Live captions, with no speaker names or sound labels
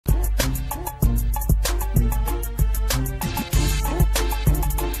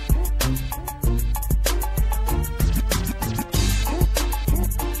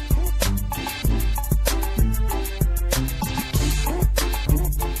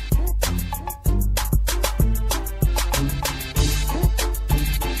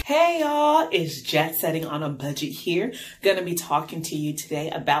Hey y'all, it's Jet Setting on a Budget here. Gonna be talking to you today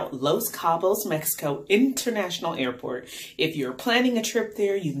about Los Cabos, Mexico International Airport. If you're planning a trip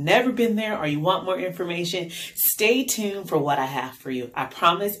there, you've never been there, or you want more information, stay tuned for what I have for you. I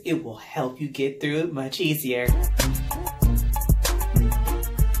promise it will help you get through it much easier.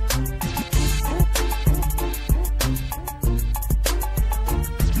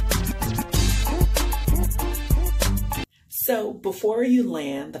 So before you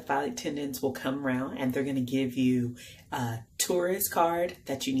land, the flight attendants will come around and they're going to give you a tourist card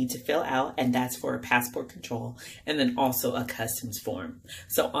that you need to fill out, and that's for passport control, and then also a customs form.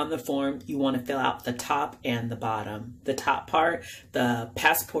 So on the form, you want to fill out the top and the bottom. The top part, the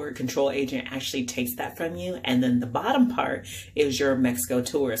passport control agent actually takes that from you, and then the bottom part is your Mexico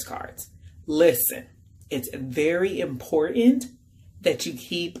tourist cards. Listen, it's very important that you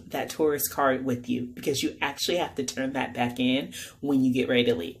keep that tourist card with you, because you actually have to turn that back in when you get ready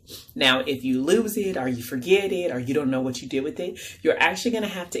to leave. Now, if you lose it or you forget it or you don't know what you did with it, you're actually going to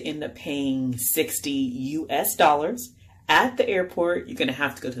have to end up paying $60 US at the airport. You're going to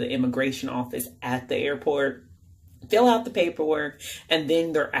have to go to the immigration office at the airport, fill out the paperwork, and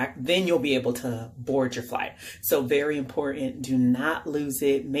then you'll be able to board your flight. So very important, do not lose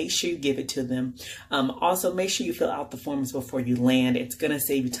it. Make sure you give it to them. Also, make sure you fill out the forms before you land. It's going to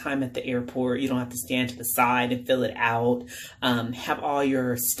save you time at the airport. You don't have to stand to the side and fill it out. Have all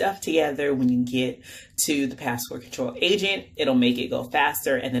your stuff together when you get to the passport control agent. It'll make it go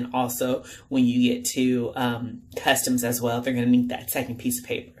faster. And then also when you get to customs as well, they're going to need that second piece of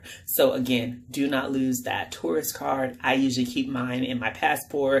paper. So again, do not lose that tourist card. I usually keep mine in my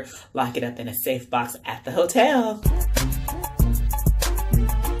passport, lock it up in a safe box at the hotel.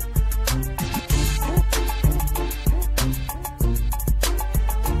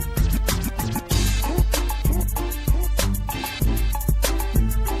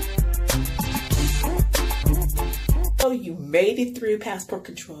 You made it through passport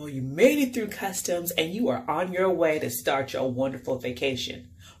control, you made it through customs, and you are on your way to start your wonderful vacation.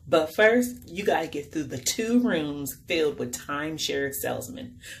 But first, you gotta get through the 2 rooms filled with timeshare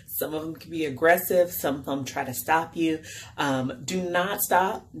salesmen. Some of them can be aggressive, some of them try to stop you. Do not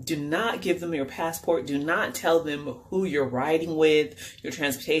stop, do not give them your passport, do not tell them who you're riding with, your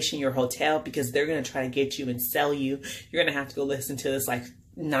transportation, your hotel, because they're gonna try to get you and sell you. You're gonna have to go listen to this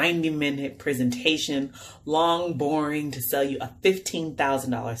 90-minute presentation, long, boring, to sell you a $15,000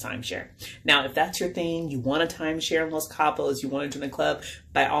 timeshare. Now, if that's your thing, you want a timeshare in Los Cabos, you want to join a club,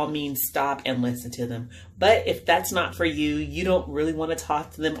 by all means, stop and listen to them. But if that's not for you, you don't really want to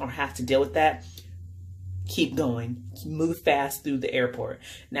talk to them or have to deal with that, keep going. Move fast through the airport.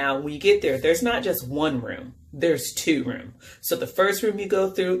 Now, when you get there, there's not just 1 room. There's 2 rooms. So the first room you go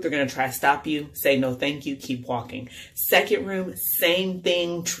through, they're going to try to stop you, say no thank you, keep walking. Second room, same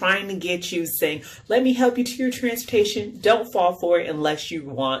thing, trying to get you, saying, let me help you to your transportation. Don't fall for it unless you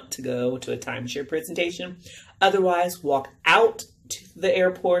want to go to a timeshare presentation. Otherwise, walk out to the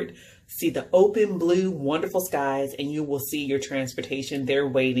airport, see the open blue, wonderful skies, and you will see your transportation there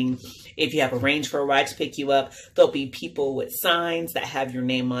waiting. If you have arranged for a ride to pick you up, there'll be people with signs that have your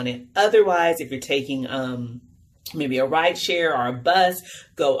name on it. Otherwise, if you're taking maybe a ride share or a bus,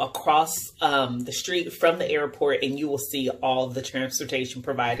 go across the street from the airport and you will see all of the transportation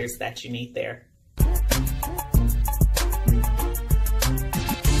providers that you need there.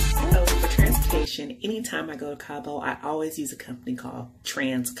 Anytime I go to Cabo, I always use a company called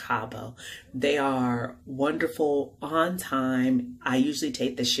Cabo. They are wonderful, on time. I usually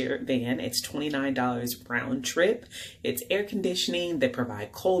take the shared van. It's $29 round trip. It's air conditioning. They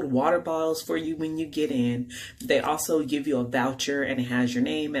provide cold water bottles for you when you get in. They also give you a voucher, and it has your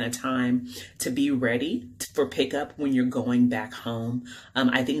name and a time to be ready for pickup when you're going back home.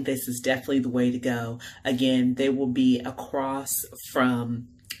 I think this is definitely the way to go. Again, they will be across from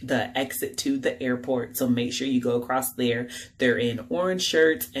the exit to the airport, so make sure you go across there. They're in orange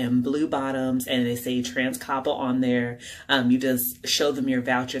shirts and blue bottoms, and they say Cabo on there. You just show them your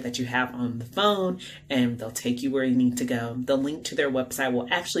voucher that you have on the phone, and they'll take you where you need to go. The link to their website will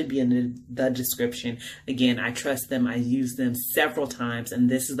actually be in the description. Again, I trust them. I use them several times, and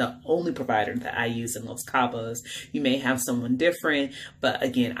this is the only provider that I use in Los Cabos. You may have someone different, but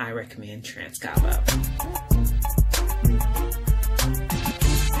again, I recommend Cabo.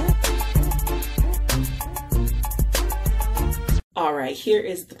 All right. right, here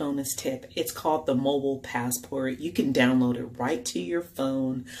is the bonus tip. It's called the mobile passport. You can download it right to your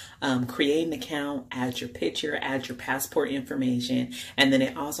phone, create an account, add your picture, add your passport information, and then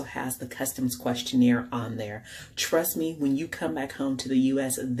it also has the customs questionnaire on there. Trust me, when you come back home to the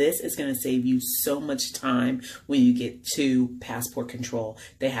US, this is going to save you so much time when you get to passport control.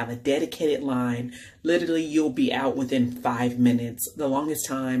 They have a dedicated line. Literally, you'll be out within 5 minutes. The longest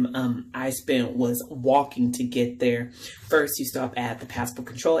time I spent was walking to get there. First, you stop at the passport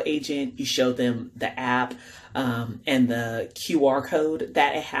control agent. You show them the app and the QR code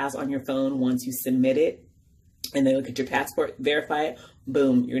that it has on your phone once you submit it. And they look at your passport, verify it,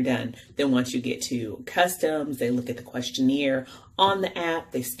 boom, you're done. Then once you get to customs, they look at the questionnaire on the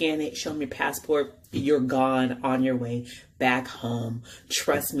app, they scan it, show them your passport, you're gone, on your way back home.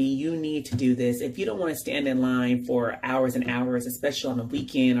 Trust me, you need to do this. If you don't want to stand in line for hours and hours, especially on the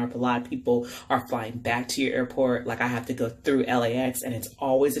weekend, or if a lot of people are flying back to your airport, like I have to go through LAX and it's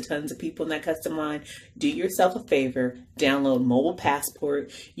always a tons of people in that custom line, do yourself a favor, download Mobile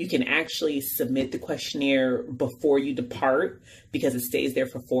Passport. You can actually submit the questionnaire before you depart because it stays there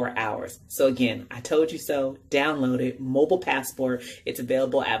for 4 hours. So again, I told you so, download it, Mobile Passport. It's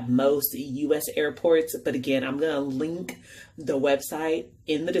available at most US airports, but again, I'm gonna link the website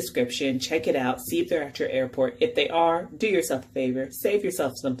in the description. Check it out, see if they're at your airport. If they are, do yourself a favor, save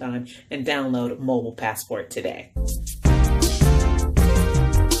yourself some time and download Mobile Passport today.